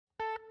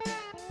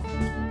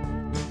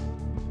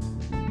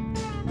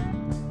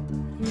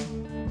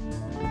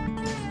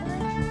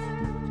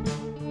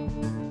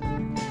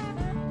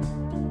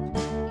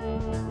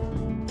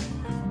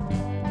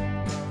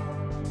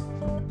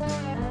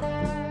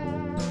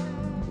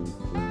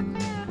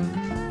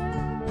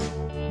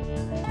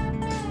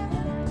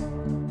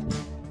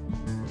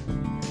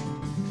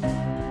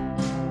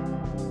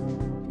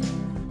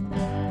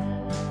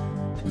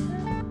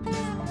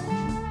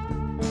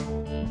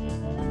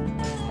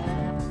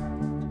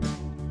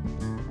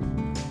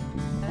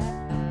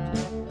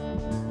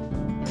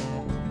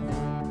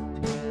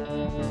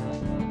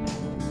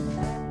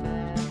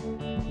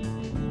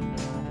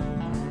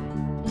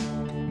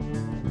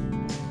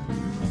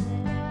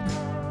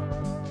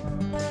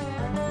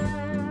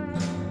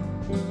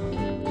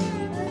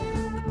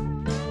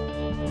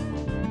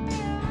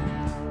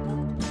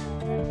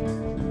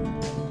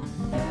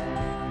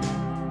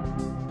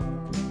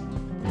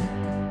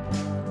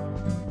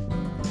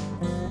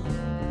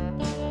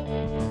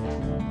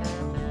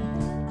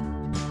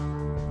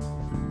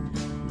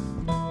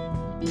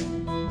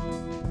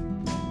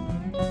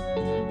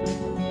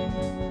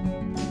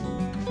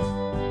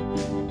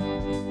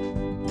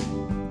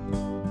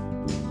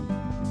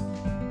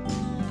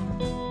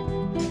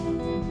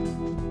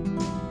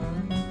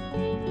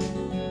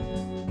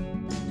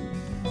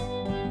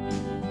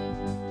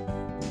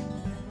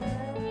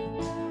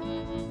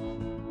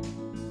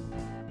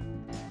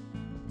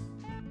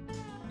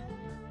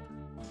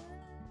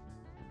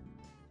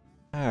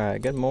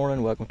Alright, good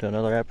morning. Welcome to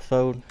another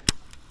episode.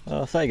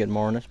 I'll say good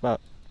morning. It's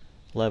about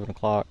 11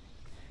 o'clock.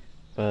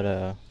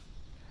 But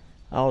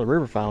all the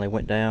river finally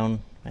went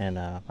down, and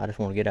I just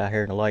want to get out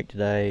here in the lake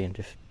today and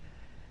just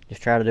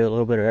try to do a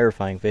little bit of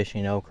everything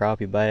fishing,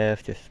 crappie,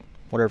 bass, just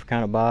whatever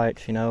kind of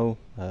bites, I'm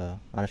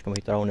just going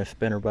to be throwing this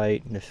spinner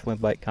bait and this swim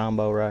bait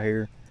combo right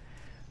here.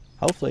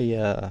 Hopefully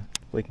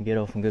we can get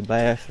on some good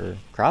bass or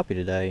crappie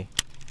today.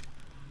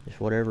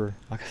 Just whatever,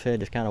 like I said,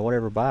 just kind of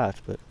whatever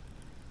bites, but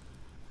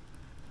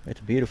it's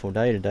a beautiful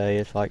day today.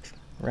 It's like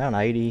around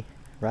 80,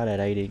 right at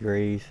 80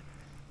 degrees,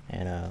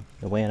 and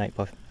the wind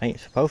ain't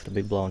supposed to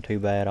be blowing too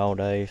bad all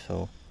day,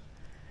 so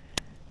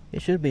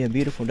it should be a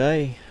beautiful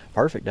day,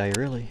 perfect day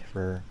really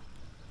for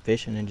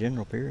fishing in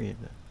general, period.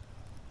 But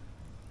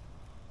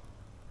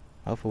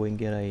hopefully we can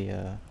get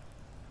a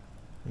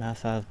nice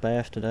sized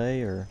bass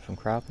today, or some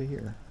crappie,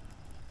 or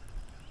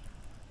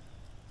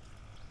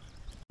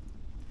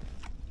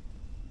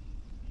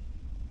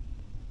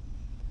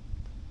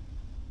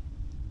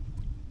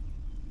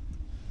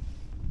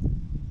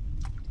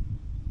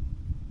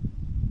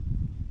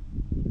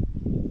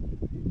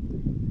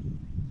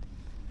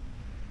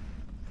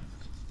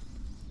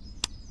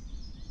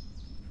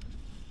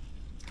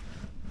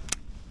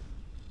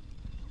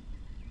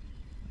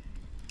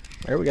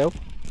there we go.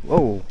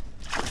 Whoa,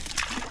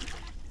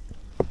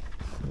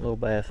 a little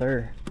bass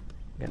there.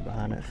 Got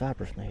behind that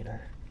cypress knee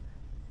there.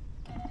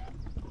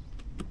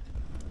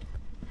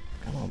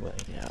 Come on,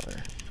 buddy, get out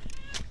there.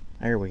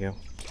 There we go.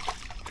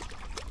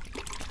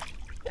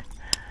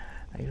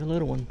 He's a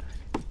little one.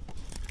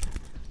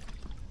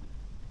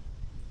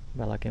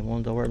 About like them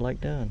ones over at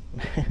Lake Dunn.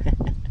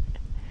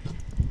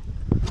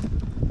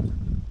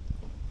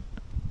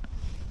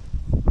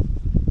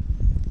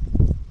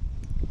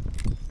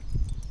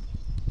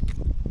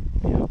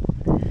 Yep.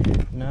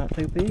 Not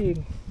too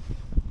big.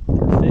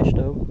 Pretty fish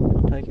though.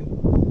 I'll take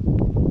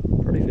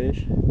him. Pretty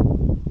fish.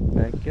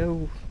 Back he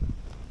goes.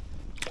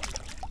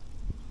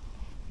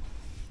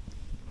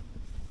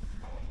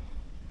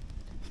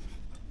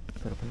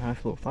 Put up a nice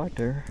little fight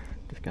there.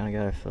 Just kind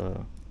of got us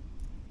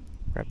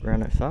wrapped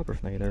around that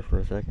cypress knee there for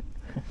a second.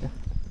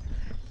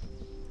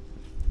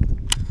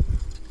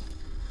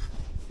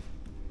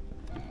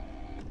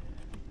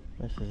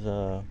 This is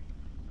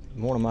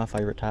one of my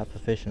favorite types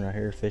of fishing right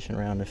here. Fishing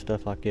around this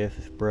stuff like this.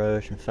 It's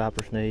brush and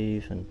cypress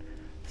knees and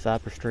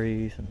cypress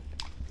trees, and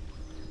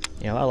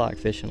I like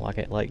fishing like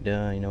at Lake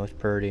Dunn. It's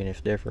pretty and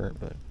it's different,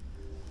 but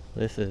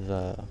this is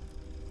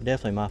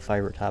definitely my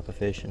favorite type of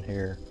fishing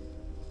here.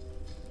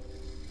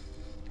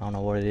 I don't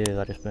know what it is.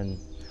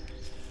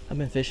 I've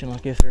been fishing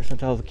like this ever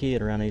since I was a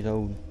kid, around these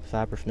old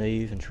cypress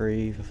knees and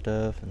trees and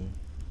stuff, and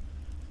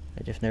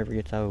it just never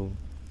gets old.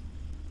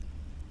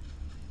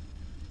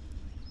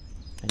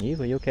 And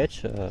usually you'll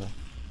catch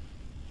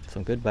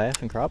some good bass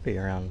and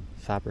crappie around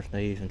cypress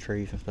knees and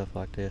trees and stuff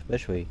like this,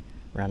 especially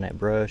around that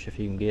brush, if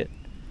you can get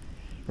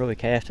really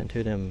cast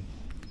into them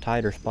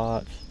tighter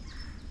spots.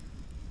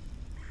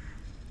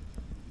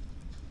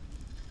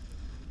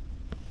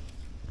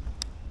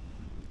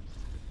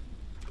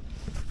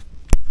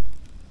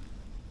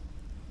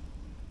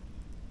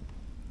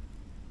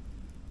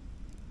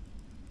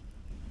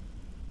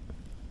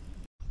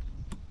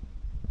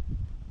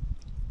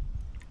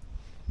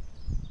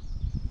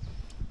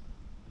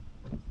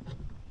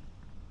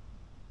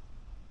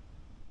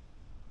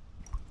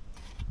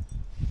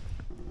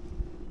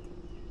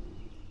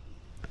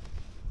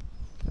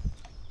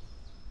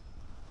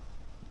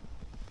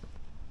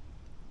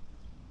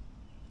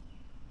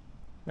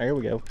 There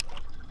we go.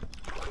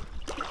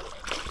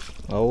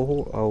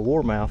 Oh,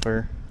 warmouth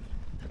there.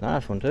 It's a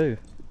nice one too.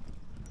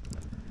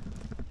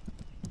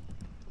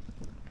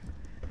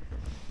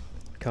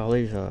 Call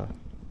these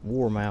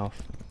warmouth.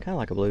 Kind of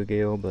like a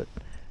bluegill, but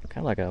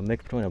kind of like a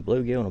mix between a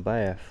bluegill and a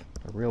bass.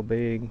 They're real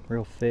big,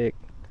 real thick.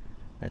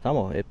 They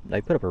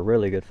put up a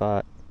really good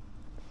fight.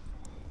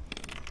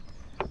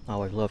 I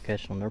always love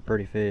catching them. They're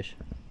pretty fish.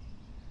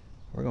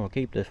 We're gonna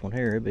keep this one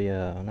here. It'd be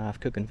a nice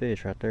cooking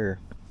fish right there.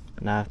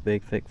 Nice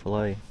big thick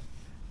fillet.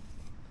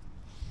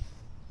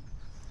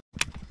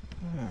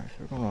 Alright, so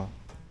we're gonna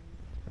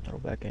throw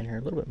back in here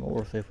a little bit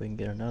more, see if we can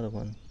get another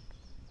one.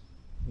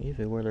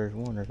 Usually where there's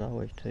one, there's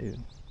always two.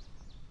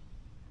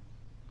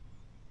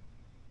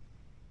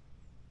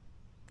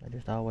 They're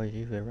just always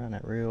usually around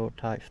that real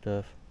tight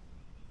stuff.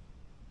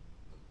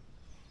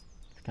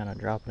 Just kind of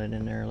dropping it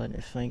in there, letting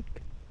it sink,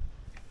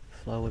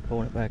 slowly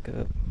pulling it back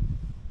up.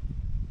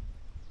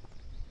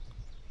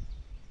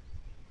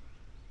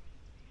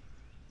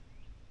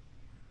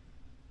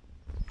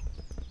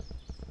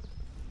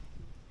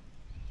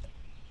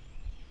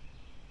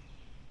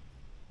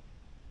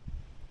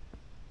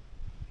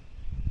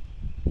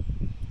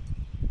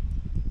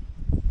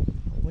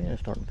 It's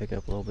starting to pick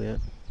up a little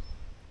bit.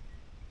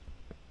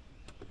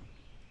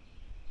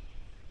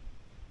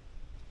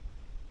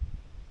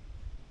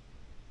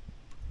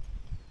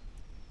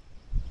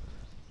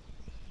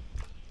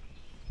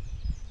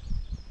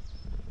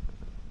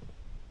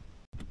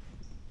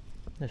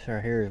 This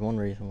right here is one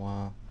reason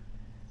why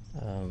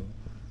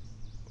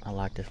I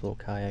like this little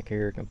kayak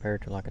here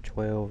compared to like a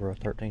 12 or a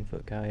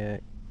 13-foot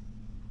kayak,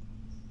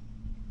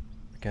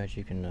 because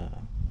you can,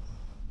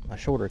 a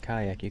shorter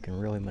kayak, you can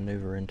really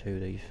maneuver into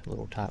these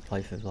little tight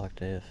places like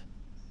this.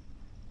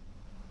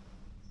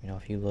 You know,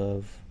 if you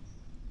love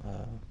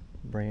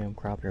brim,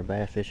 crappie, or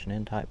bass fishing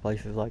in tight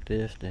places like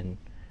this, then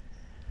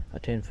a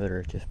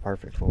 10-footer is just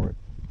perfect for it.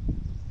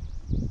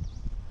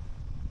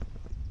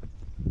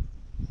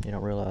 You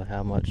don't realize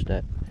how much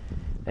that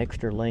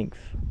extra length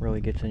really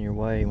gets in your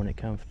way when it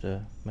comes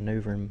to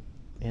maneuvering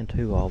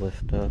into all this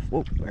stuff.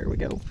 Whoop, there we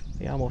go.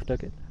 He almost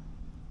took it.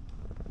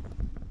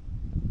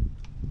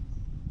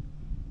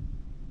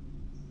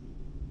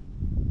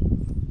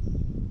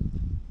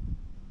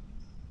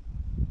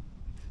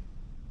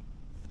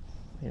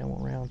 You don't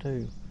want round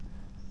two.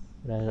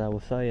 But as I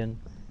was saying,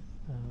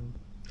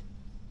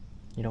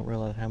 you don't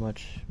realize how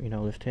much, you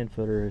know, this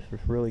 10-footer is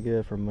really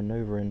good for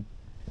maneuvering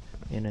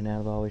in and out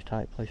of all these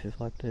tight places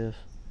like this.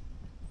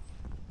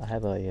 I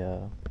have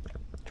a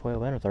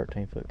 12 and a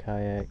 13-foot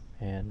kayak,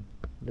 and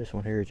this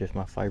one here is just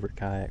my favorite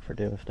kayak for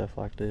doing stuff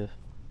like this.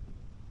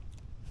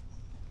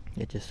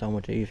 It's just so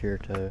much easier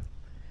to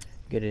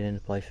get it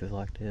into places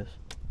like this.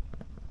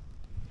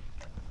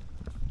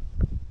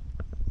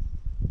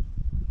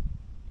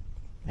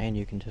 And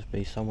you can just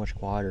be so much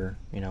quieter,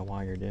 you know,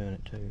 while you're doing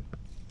it too,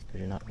 because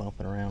you're not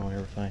bumping around on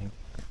everything.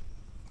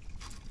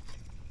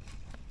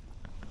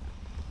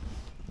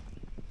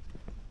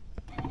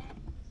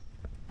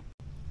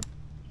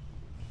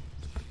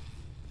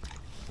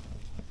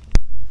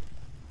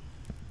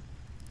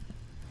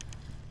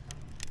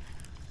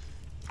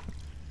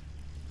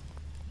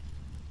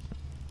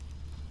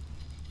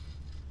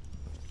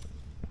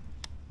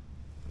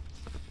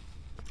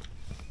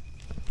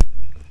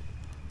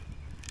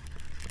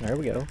 There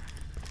we go.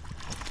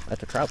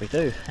 That's a crappie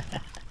too.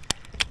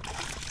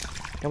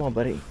 Come on,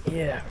 buddy.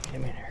 Yeah,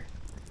 come in here.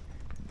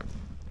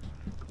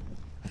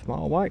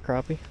 Small white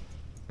crappie.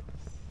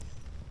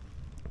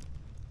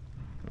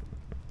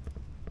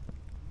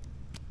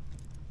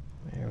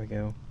 There we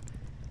go.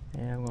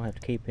 Yeah, I'm gonna have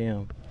to keep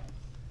him.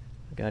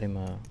 I got him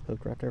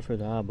hooked right there for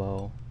the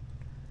eyeball.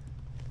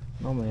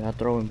 Normally I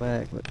throw him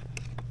back, but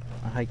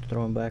I hate to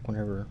throw him back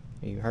whenever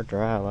you hurt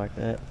your eye like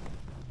that.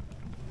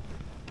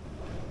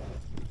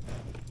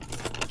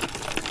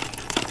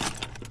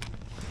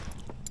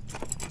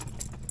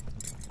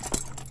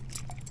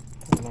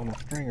 On my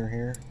stringer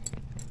here,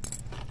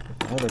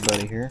 my other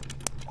buddy here.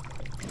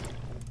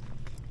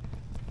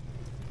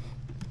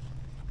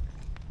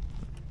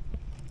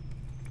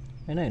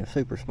 It ain't a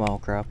super small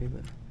crappie,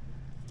 but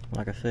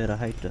like I said, I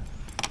hate to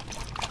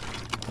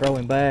throw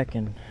him back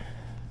and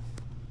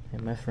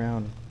mess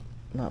around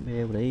and not be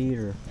able to eat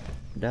or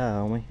die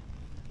on me.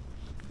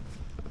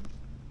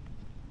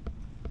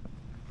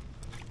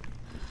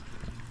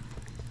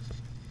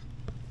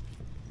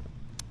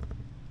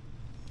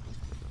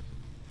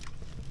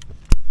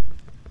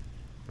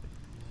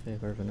 See if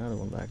there's another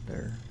one back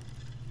there.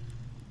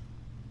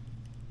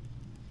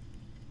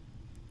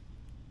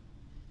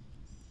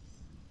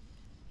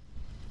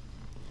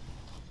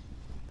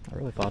 I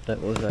really thought that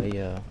was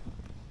a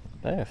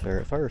bass there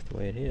at first, the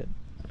way it hit.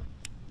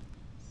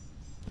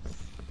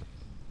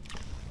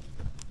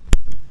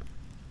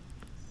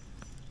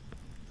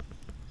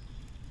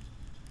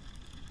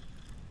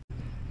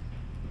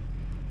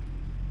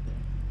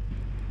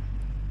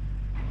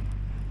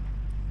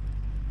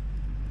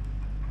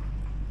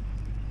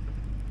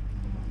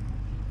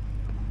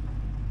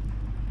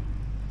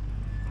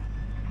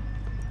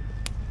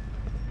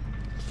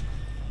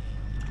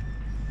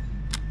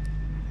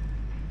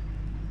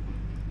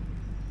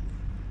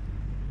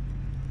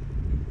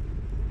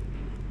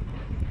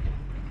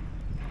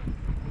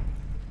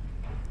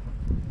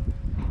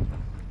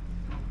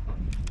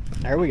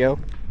 There we go.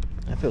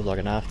 That feels like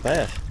a nice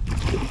bass.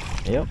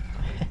 Yep.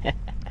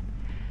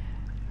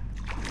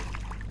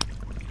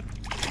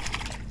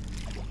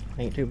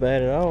 Ain't too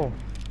bad at all.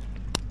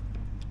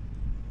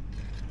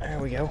 There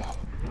we go.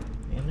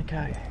 In the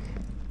kayak.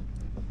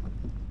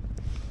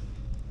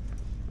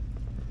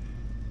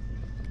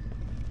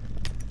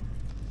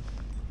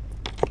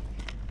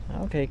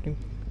 I'll take him.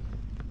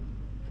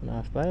 It's a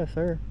nice bass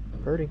there.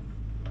 Pretty.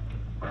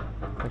 I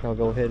think I'll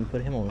go ahead and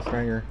put him on the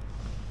stringer.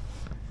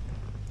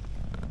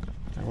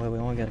 That way we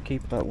only got to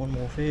keep about one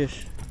more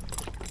fish.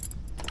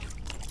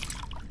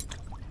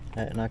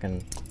 And I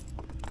can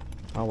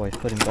always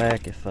put him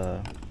back if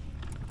I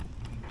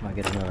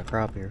get another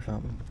crappie or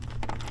something.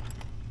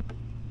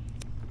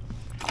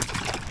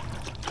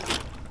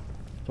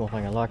 That's one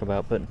thing I like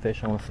about putting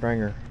fish on a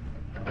stringer.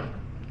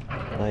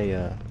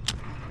 They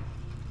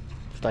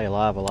stay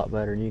alive a lot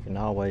better, and you can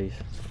always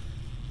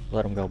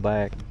let them go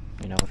back,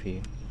 you know, if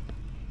you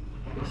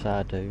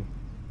decide to.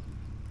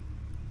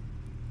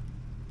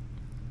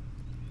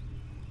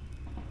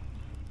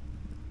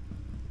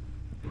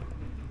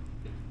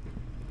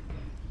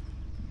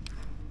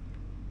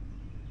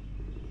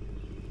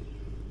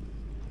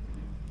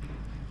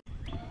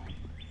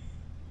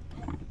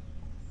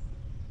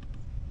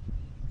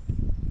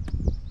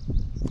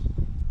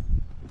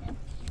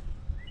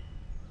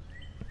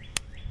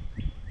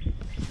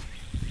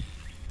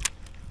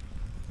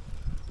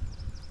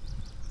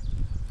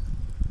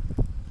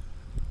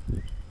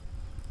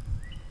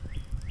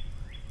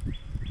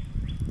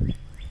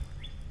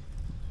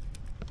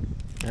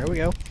 we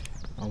go.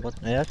 Oh, what?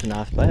 Yeah, that's a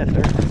nice bass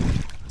there.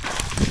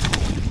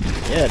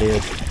 Yeah, it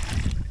is.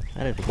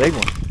 That is a big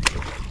one.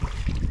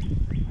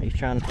 He's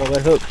trying to throw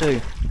that hook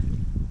too.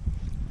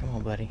 Come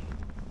on, buddy.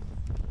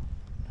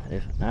 That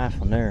is a nice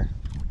one there.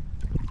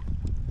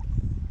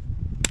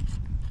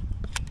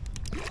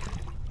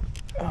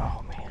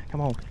 Oh man,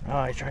 come on.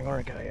 Oh, he's trying to go on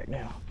a kayak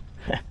now.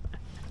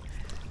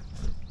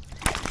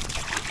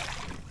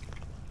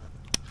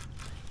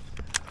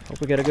 Hope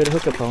we got a good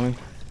hookup on him.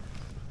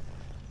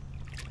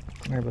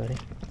 Come here, buddy.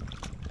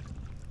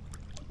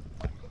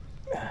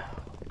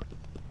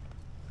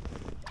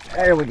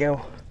 There we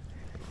go.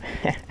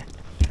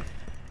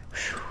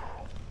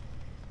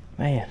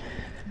 Man,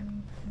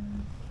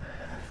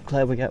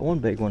 glad we got one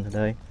big one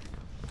today.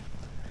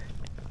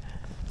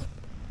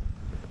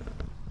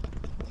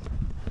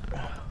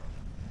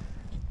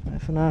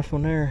 That's a nice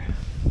one there.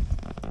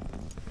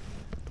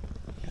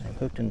 Got him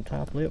hooked in the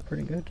top lip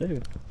pretty good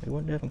too.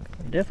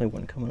 It definitely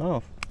wasn't coming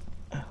off.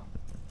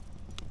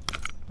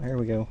 There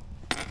we go.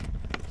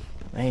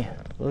 Man,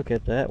 look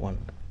at that one.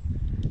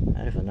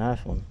 That is a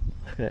nice one.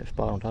 Look at that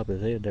spot on top of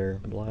his head there,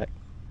 black.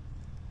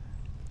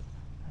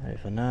 That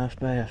is a nice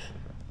bass.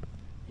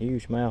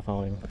 Huge mouth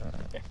on him.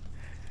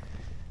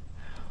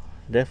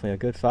 Definitely a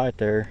good fight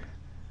there.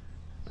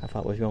 I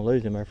thought we was going to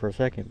lose him there for a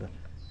second, but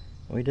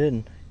we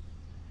didn't.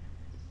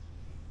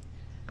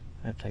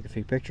 I have to take a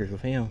few pictures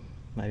with him.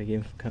 Maybe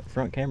give him some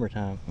front camera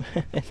time.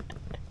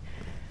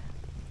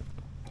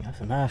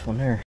 That's a nice one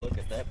there. Look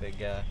at that big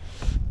guy.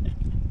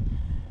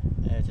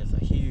 That's just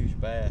a huge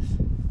bass.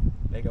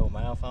 Big old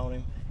mouth on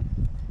him.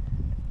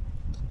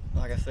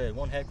 Like I said,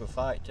 one heck of a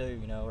fight too,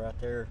 you know, right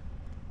there.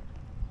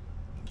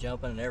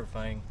 Jumping and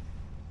everything.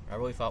 I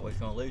really thought we was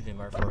going to lose him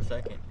there for a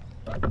second.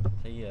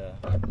 He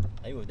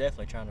was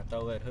definitely trying to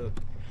throw that hook.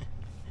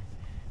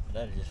 But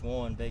that is just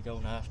one big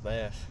old nice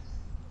bass.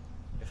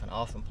 Just an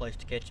awesome place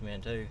to catch him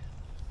in too.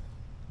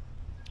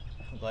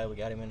 I'm glad we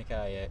got him in the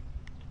kayak.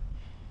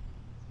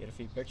 Get a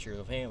few pictures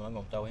of him. I'm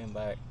going to throw him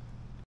back.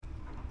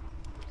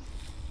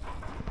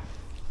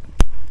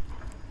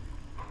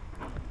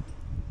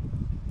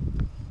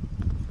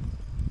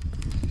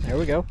 There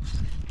we go.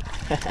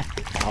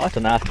 Oh, that's a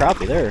nice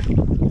crappie there.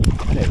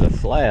 That is a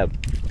slab.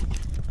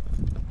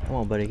 Come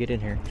on, buddy, get in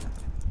here.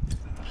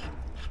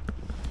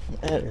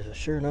 That is a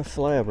sure enough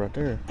slab right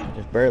there.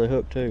 Just barely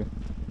hooked too.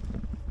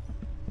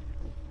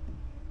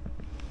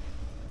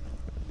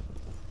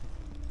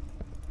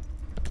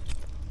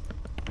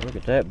 Look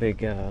at that big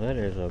guy. That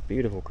is a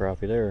beautiful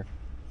crappie there.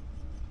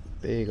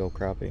 Big old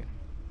crappie.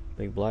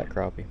 Big black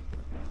crappie.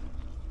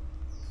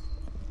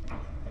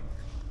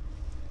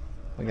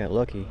 We got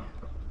lucky.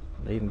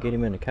 They even get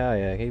him in the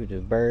kayak. He was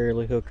just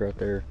barely hooked right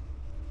there.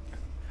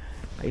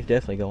 He's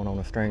definitely going on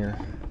a stringer.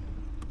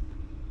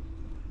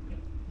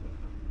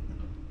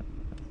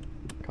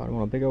 Caught him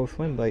on a big old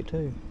swim bait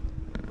too.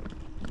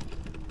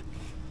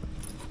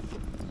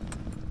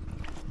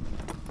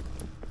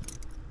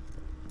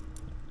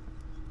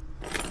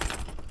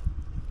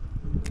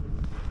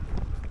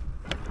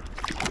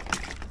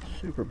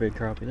 Super big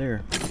crappie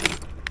there.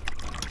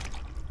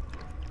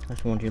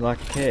 That's one you like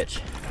to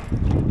catch.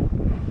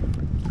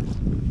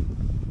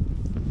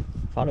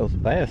 Thought it was a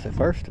bass at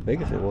first, the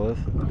biggest it was,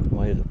 the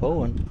way it was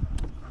pulling.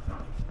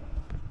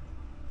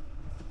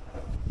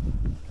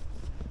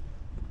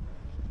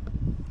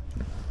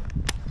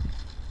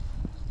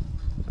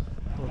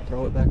 We'll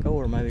throw it back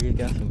over, maybe he's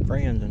got some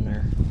friends in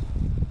there.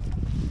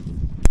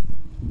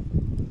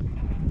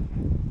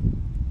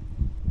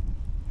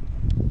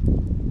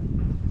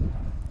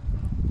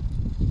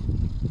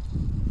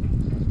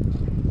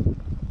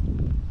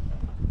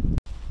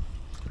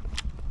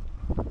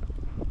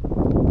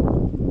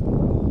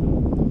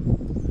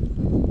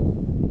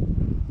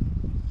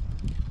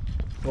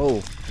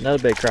 Whoa,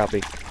 another big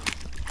crappie.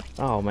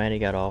 Oh man, he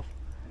got off.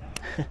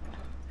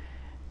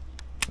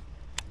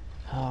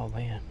 Oh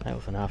man, that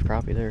was a nice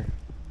crappie there.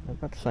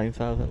 About the same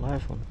size as that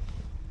last one.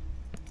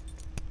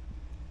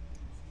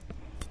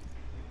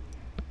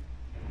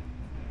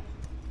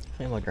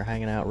 Seems like they're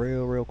hanging out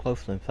real close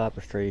to them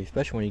cypress trees,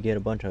 especially when you get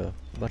a bunch of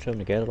them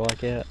together like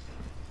that.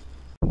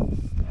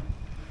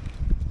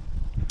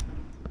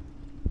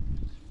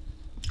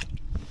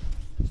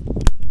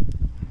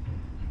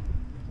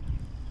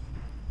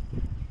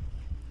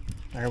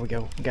 There we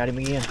go, got him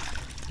again.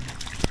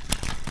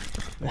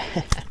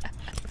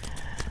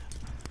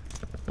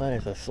 That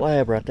is a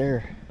slab right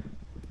there.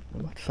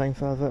 About the same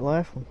size as that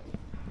last one.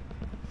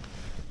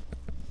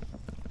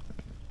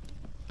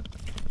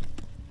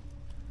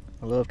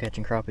 I love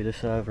catching crappie this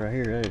size right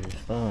here. That is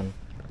just fun.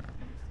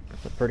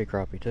 It's a pretty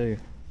crappie too.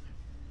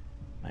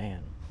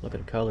 Man, look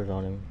at the colors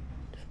on him.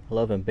 I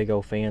love them big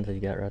old fins that you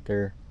got right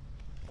there.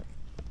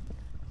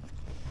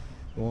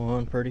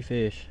 One pretty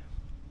fish.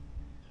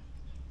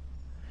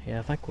 Yeah,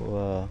 I think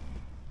we'll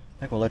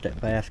let that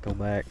bass go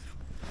back,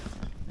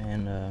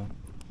 and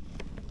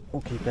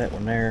we'll keep that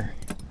one there.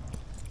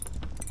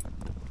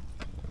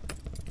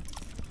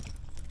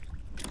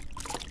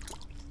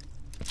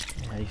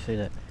 Yeah, you see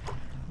that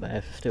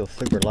bass is still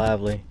super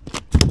lively.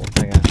 Oh,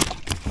 hang on.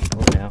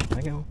 There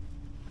we go.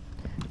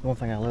 One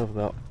thing I love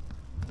about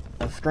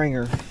a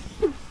stringer,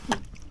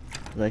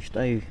 they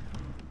stay, you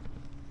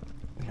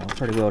know,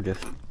 pretty well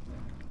just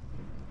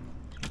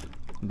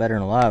better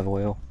than a live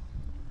well.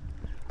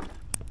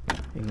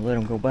 You can let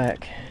them go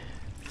back,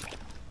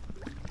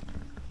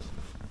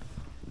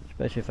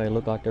 especially if they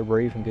look like they're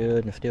breathing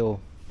good and still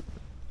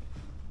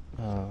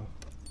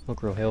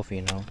look real healthy,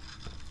 you know.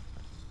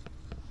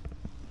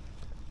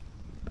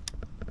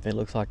 If it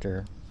looks like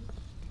they're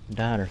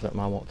dying or something,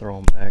 I won't throw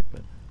them back,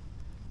 but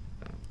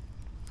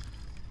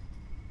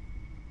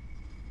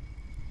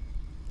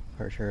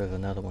for sure there's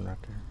another one right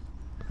there.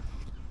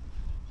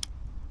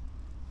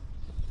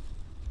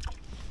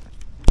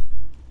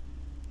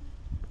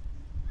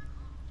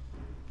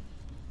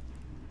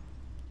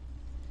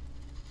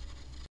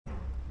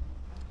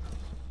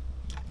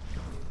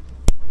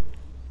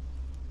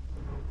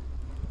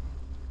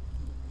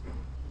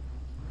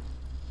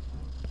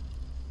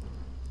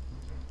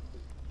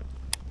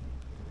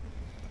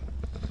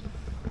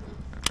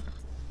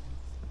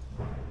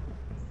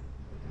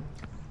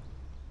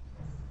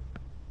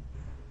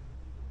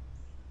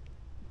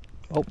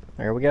 Oh,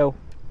 there we go.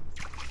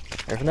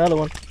 There's another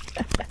one.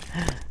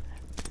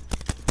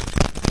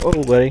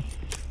 Whoa, buddy.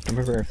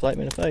 Remember to slap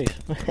me in the face.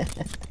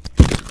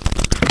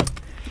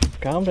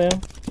 Calm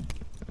down.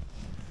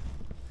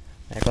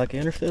 Act like he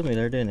understood me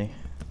there, didn't he?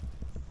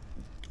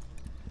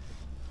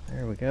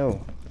 There we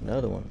go.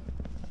 Another one.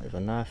 There's a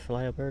nice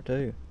slab there,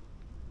 too.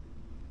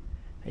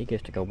 He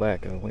gets to go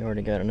back. We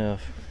already got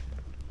enough.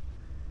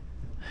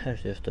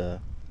 That's just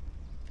a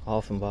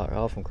awesome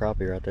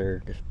crappie right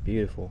there. Just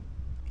beautiful.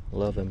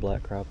 Love them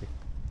black crappie.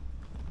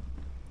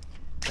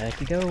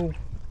 Back you go.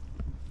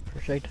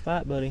 Appreciate the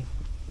fight, buddy.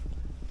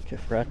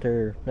 Just right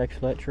there next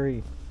to that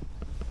tree.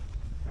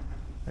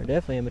 They're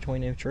definitely in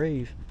between them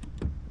trees.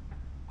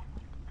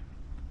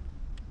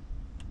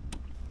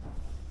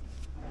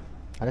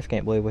 I just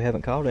can't believe we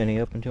haven't caught any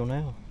up until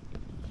now.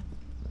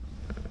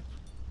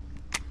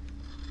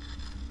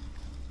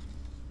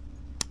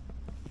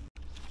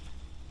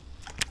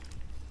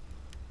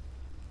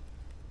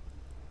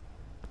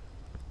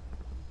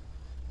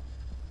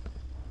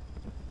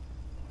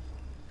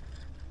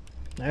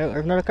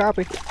 There's another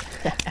crappie.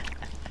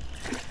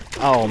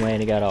 Oh man,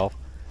 he got off.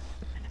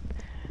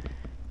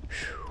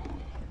 Whew.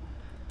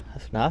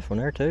 That's a nice one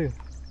there too.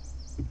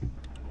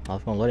 I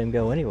was gonna let him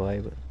go anyway,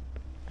 but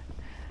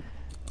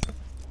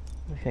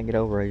I can't get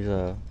over his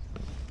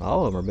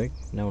all of them are big.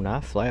 No,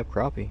 nice slab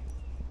crappie.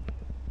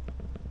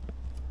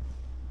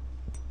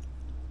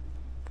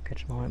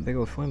 Catch them on that big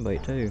old swim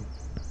bait too.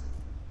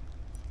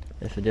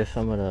 This is just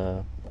some of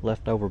the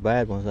leftover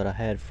bad ones that I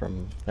had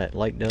from that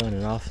Lake Dunn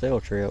and Austell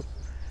trip.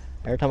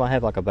 Every time I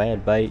have like a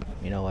bad bait,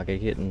 you know, like it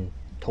getting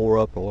tore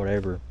up or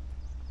whatever,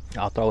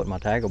 I'll throw it in my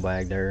tackle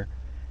bag there.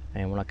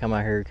 And when I come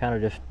out here kind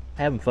of just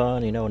having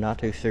fun, you know, not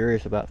too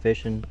serious about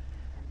fishing,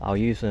 I'll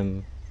use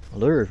them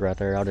lures right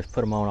there. I'll just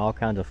put them on all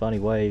kinds of funny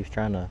ways,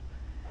 trying to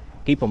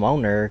keep them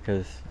on there,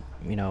 because,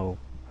 you know,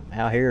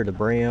 out here the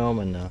brim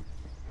and the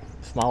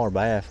smaller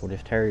bass will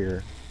just tear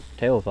your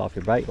tails off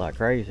your bait like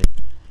crazy.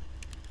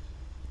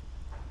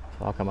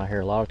 So I'll come out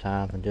here a lot of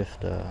times and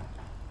just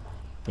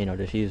you know,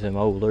 just use them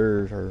old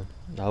lures or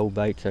the old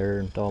baits there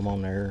and throw them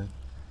on there.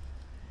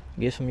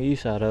 Get some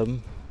use out of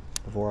them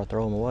before I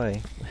throw them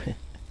away.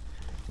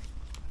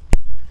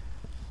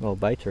 Well,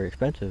 baits are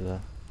expensive.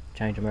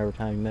 Change them every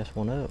time you mess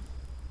one up.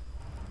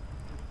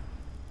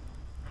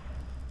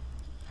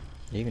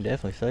 You can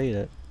definitely see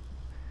that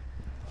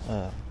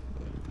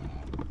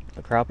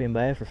the crappie and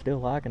bass are still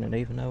liking it,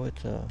 even though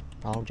it's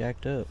all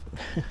jacked up.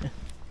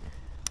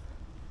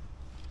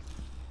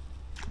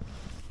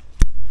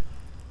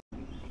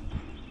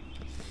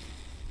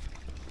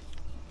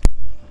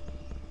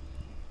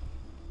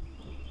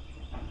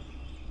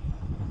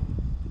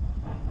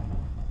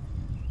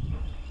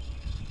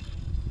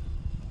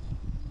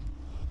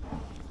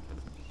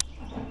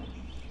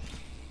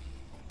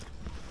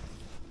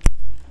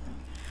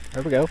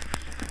 There we go.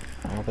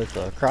 I don't know if it's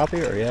a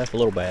crappie or, yeah, it's a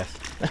little bass.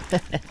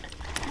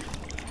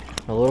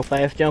 A little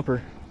fast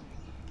jumper.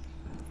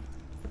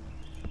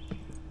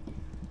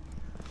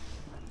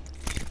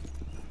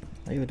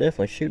 He was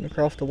definitely shooting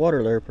across the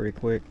water there pretty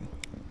quick.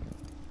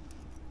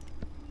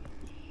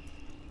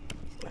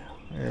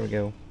 There we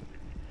go.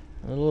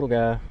 A little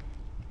guy.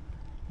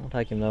 I'll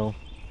take him though.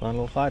 Fun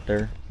little fight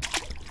there.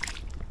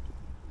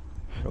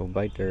 So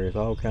bait there is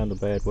all kinds of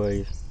bad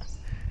ways.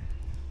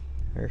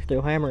 They're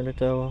still hammering it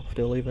though,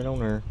 still leaving it on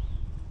there.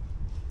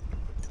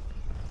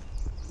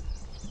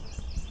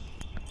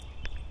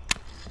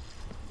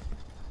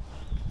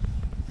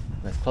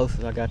 As close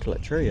as I got to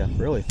that tree, I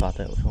really thought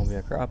that was going to be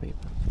a crappie.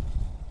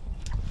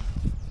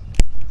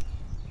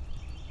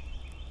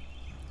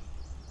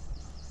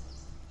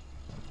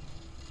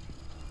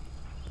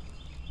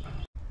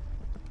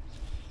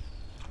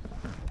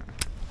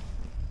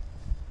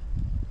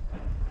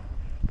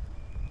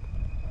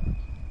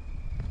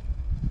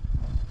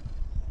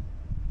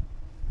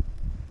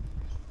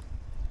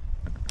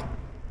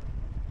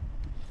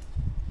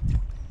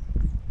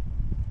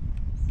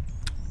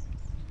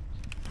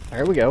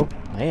 There we go.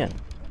 Man,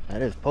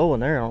 That is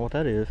pulling there. I don't know what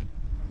that is.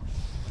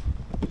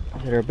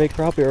 Is it a big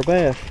crappie or a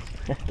bass?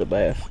 It's a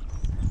bass.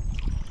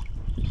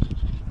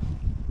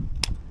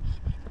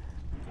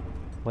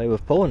 Well, it was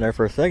pulling there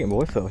for a second,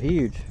 boy. It felt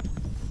huge.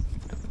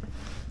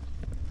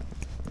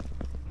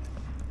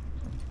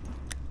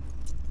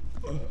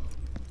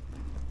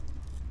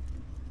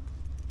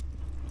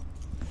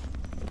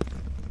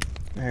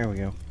 There we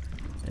go.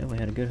 Yeah, we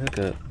had a good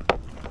hookup.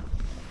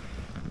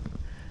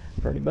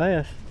 Pretty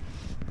bass.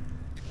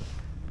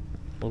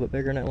 A little bit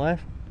bigger than that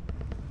last one.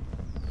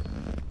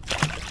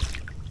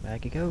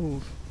 Back he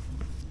goes.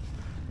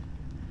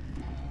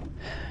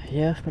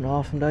 Yeah, it's been an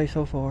awesome day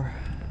so far.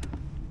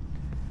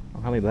 I don't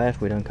know how many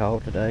bass we done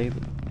caught today,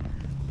 but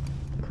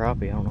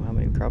crappie, I don't know how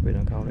many crappie we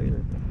done caught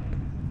either.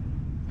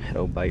 But that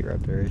old bait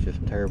right there is just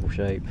in terrible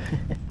shape.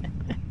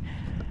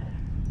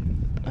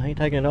 I ain't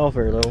taking it off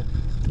there though.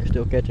 They're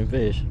still catching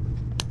fish.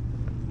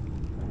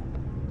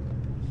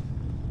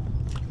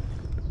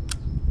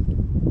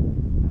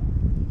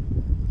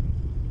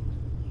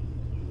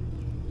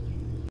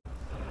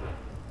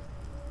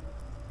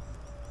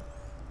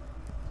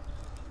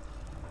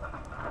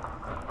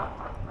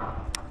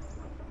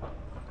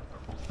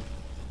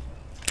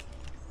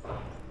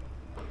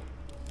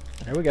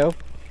 There we go.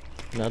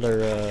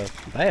 Another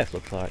bass,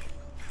 looks like.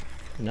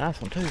 A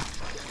nice one too.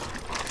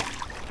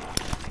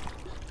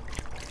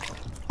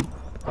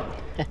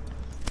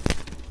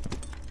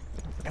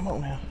 Come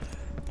on now.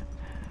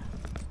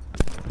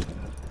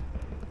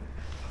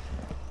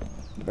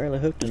 Barely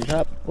hooked in the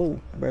top. Oh,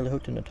 barely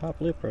hooked in the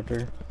top lip right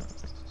there.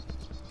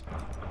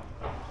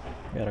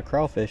 Got a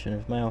crawfish in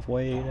his mouth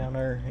way down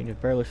there. He can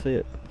barely see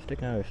it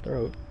sticking out of his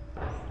throat.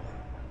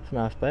 It's a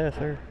nice bass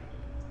there.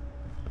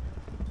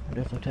 I'll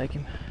definitely take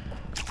him.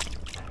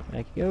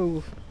 Back he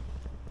goes.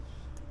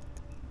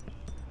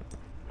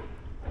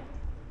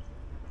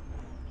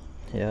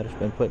 Yeah, I just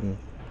been putting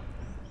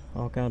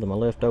all kinds of my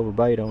leftover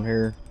bait on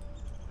here.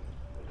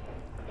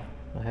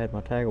 I had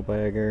my tackle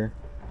bag there.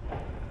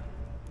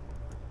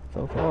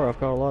 So far I've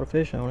caught a lot of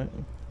fish on it.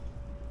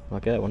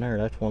 Like that one there,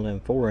 that's one of them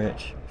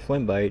 4-inch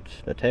swim baits.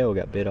 The tail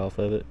got bit off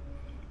of it.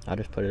 I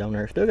just put it on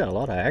there. Still got a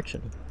lot of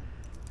action.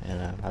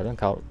 And I done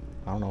caught,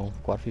 I don't know,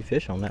 quite a few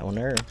fish on that one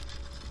there.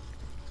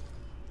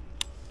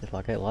 Just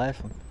like that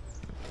last one.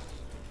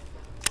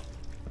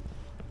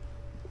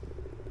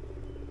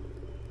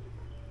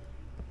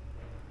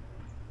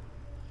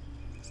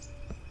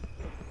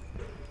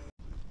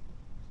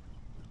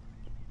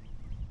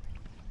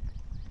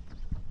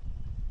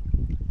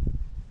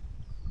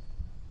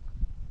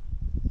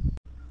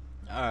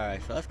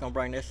 Alright, so that's going to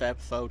bring this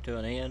episode to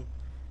an end.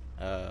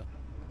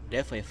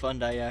 Definitely a fun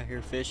day out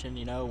here fishing.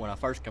 You know, when I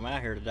first come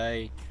out here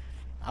today,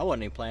 I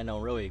wasn't even planning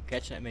on really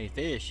catching that many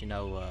fish. You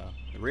know,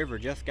 the river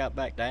just got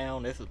back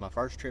down. This is my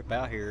first trip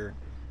out here,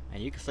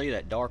 and you can see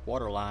that dark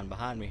water line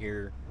behind me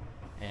here,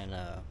 and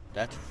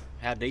that's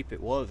how deep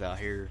it was out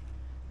here.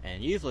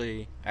 And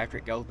usually after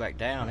it goes back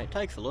down, it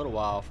takes a little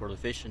while for the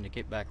fishing to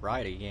get back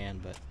right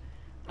again, but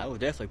I was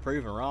definitely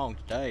proven wrong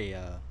today.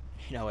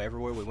 You know,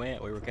 everywhere we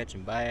went, we were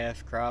catching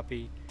bass,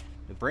 crappie.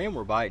 The brim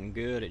were biting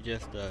good. It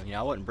just, you know,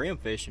 I wasn't brim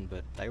fishing,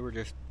 but they were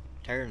just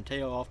tearing the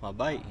tail off my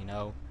bait, you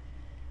know.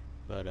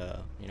 But,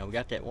 you know, we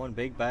got that one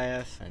big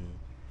bass, and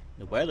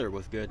the weather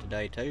was good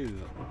today, too.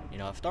 You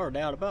know, I started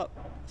out about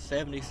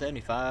 70,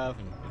 75,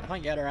 and I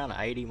think got around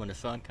 80 when the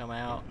sun come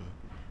out, and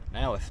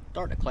now it's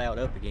starting to cloud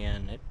up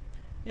again.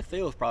 It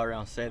feels probably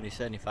around 70,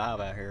 75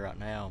 out here right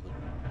now, but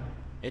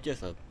it's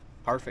just a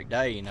perfect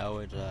day, you know.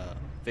 It's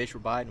fish were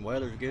biting,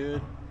 weather's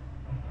good.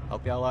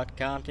 Hope y'all like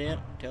the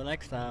content. Until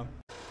next time.